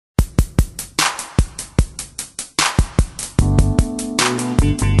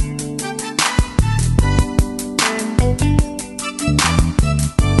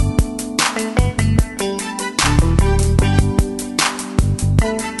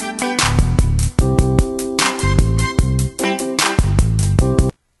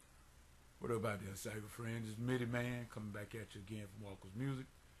Cyber friends, it's Mitty Man coming back at you again from Walker's Music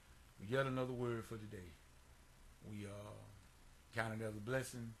with yet another word for today. We count it as a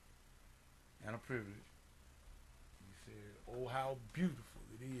blessing and a privilege. He said, "Oh, how beautiful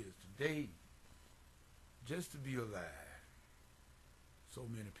it is today just to be alive." So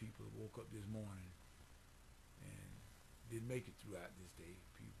many people woke up this morning and didn't make it throughout this day,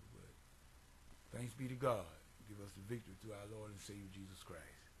 people. But thanks be to God, give us the victory through our Lord and Savior Jesus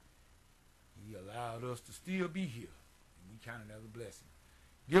Christ. He allowed us to still be here, and we count it as a blessing.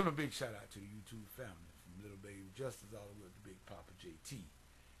 Give a big shout out to the YouTube family, from Little Baby Justice all the way up to Big Papa JT.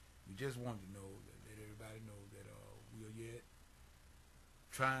 We just wanted to know that, let everybody know that we are yet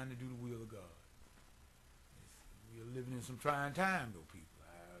trying to do the will of God. We are living in some trying time, though, people.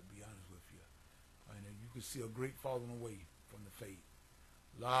 I'll be honest with you. And you can see a great falling away from the faith.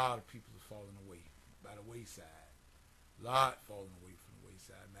 A lot of people are falling away by the wayside. A lot falling away from the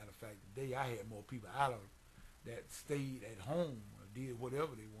wayside. Matter of fact, today I had more people out of that stayed at home or did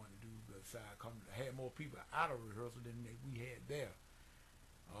whatever they wanted to do. Besides, I had more people out of rehearsal than we had there.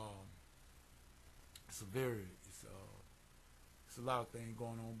 It's a lot of things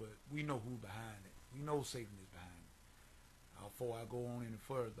going on, but we know who's behind it. We know Satan is behind it. Before I go on any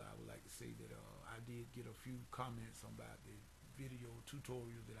further, I would like to say that I did get a few comments about the video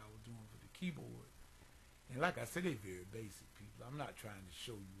tutorials that I was doing for the keyboard. And like I said, they're very basic, people. I'm not trying to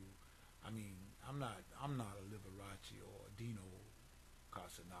show you. I mean, I'm not a Liberace or a Dino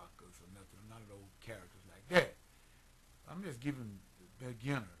Casanacas or nothing. I'm not those characters like that. I'm just giving the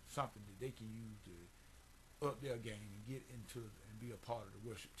beginner something that they can use to up their game and get into and be a part of the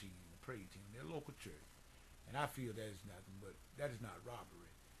worship team, the praise team, their local church. And I feel that is nothing, but that is not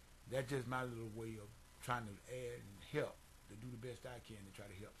robbery. That's just my little way of trying to add and help, to do the best I can to try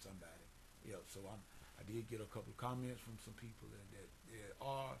to help somebody else. So I did get a couple of comments from some people that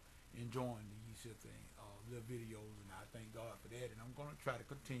are enjoying these little videos, and I thank God for that. And I'm going to try to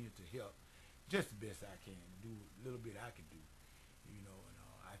continue to help just the best I can, do a little bit I can do, you know. And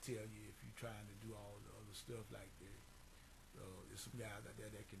I tell you, if you're trying to do all the other stuff like that, there's some guys out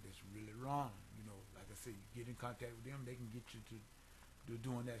there that can just really wrong, you know. Like I said, you get in contact with them, they can get you to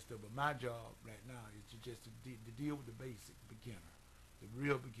doing that stuff. But my job right now is to deal with the basic beginner, the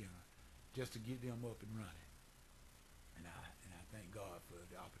real beginner, just to get them up and running. And I thank God for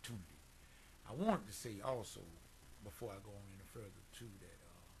the opportunity. I wanted to say also, before I go on any further too, that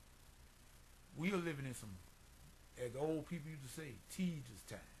we are living in some, as the old people used to say, tedious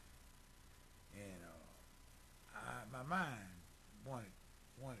time. And my mind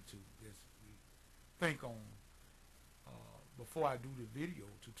wanted to just think on before I do the video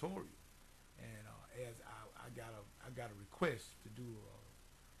tutorial. And as I got a request to do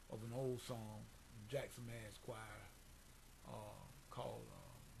of an old song, Jackson Mass Choir, called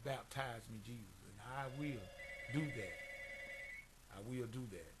 "Baptize Me, Jesus," and I will do that. I will do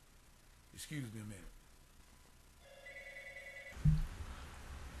that. Excuse me a minute.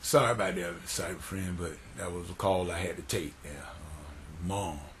 Sorry about that, cyber friend, but that was a call I had to take.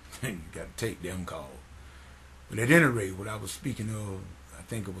 Mom, you got to take them calls. But at any rate, what I was speaking of,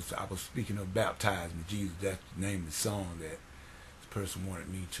 I was speaking of "Baptize Me, Jesus." That's the name of the song that this person wanted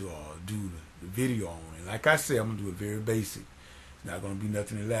me to do the video on. And like I said, I'm gonna do it very basic. It's not gonna be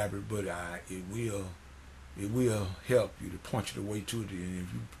nothing elaborate, but it will help you to point you the way to it. And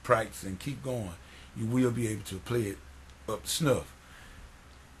if you practice and keep going, you will be able to play it up to snuff.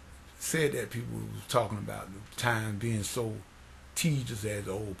 Said that people was talking about the time being so tedious, as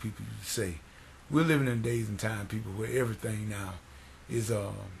the old people used to say. We're living in days and time, people, where everything now is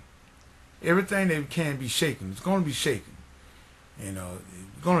everything that can be shaken. It's going to be shaken, and you're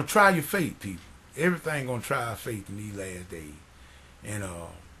going to try your faith, people. Everything going to try our faith in these last days. And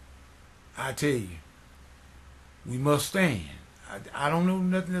I tell you, we must stand. I don't know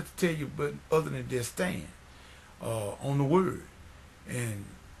nothing else to tell you but other than just stand on the word. And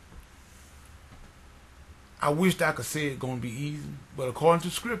I wished I could say it's going to be easy, but according to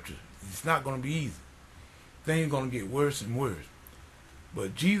Scripture, it's not going to be easy. Things are going to get worse and worse.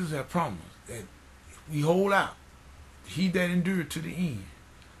 But Jesus has promised that if we hold out, he that endured to the end,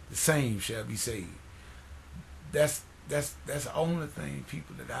 the same shall be saved. That's the only thing,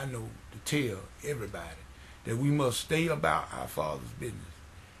 people, that I know to tell everybody, that we must stay about our Father's business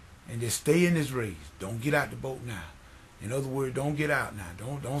and just stay in this race. Don't get out the boat now. In other words, don't get out now.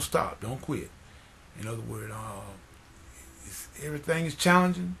 Don't stop. Don't quit. In other words, everything is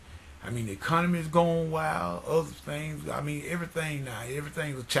challenging. I mean, the economy is going wild. Other things. I mean, everything now.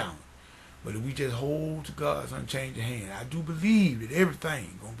 Everything is a challenge. But if we just hold to God's unchanging hand, I do believe that everything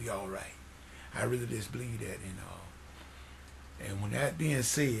is going to be all right. I really just believe that. And And when that being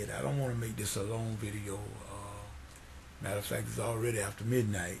said, I don't want to make this a long video. Matter of fact, it's already after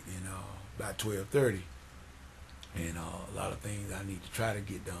midnight and about 12:30. And a lot of things I need to try to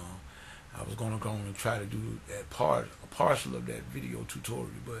get done. I was going to go and try to do that a partial of that video tutorial,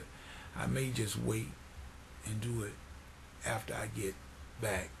 but I may just wait and do it after I get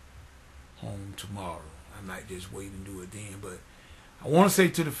back home tomorrow. I might just wait and do it then. But I want to say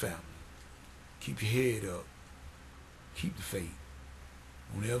to the family, keep your head up. Keep the faith.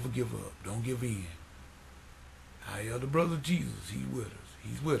 Don't ever give up. Don't give in. Our elder brother Jesus, he's with us.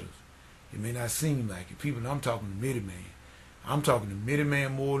 He's with us. It may not seem like it. People, I'm talking to Mitty Man. I'm talking to Mitty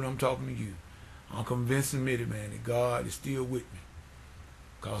Man more than I'm talking to you. I'm convincing Mitty Man that God is still with me.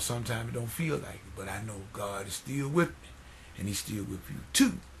 Because sometimes it don't feel like it, but I know God is still with me. And he's still with you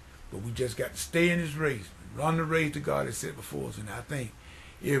too. But we just got to stay in this race. Run the race that God has set before us. And I think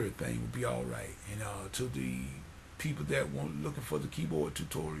everything will be all right. And to the people that want looking for the keyboard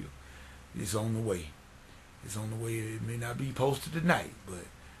tutorial, it's on the way. It's on the way. It may not be posted tonight, but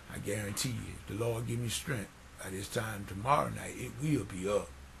I guarantee you, if the Lord give me strength, by this time tomorrow night, it will be up.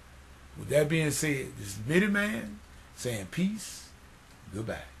 With that being said, this is Mitty Man saying peace,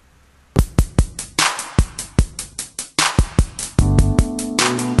 goodbye.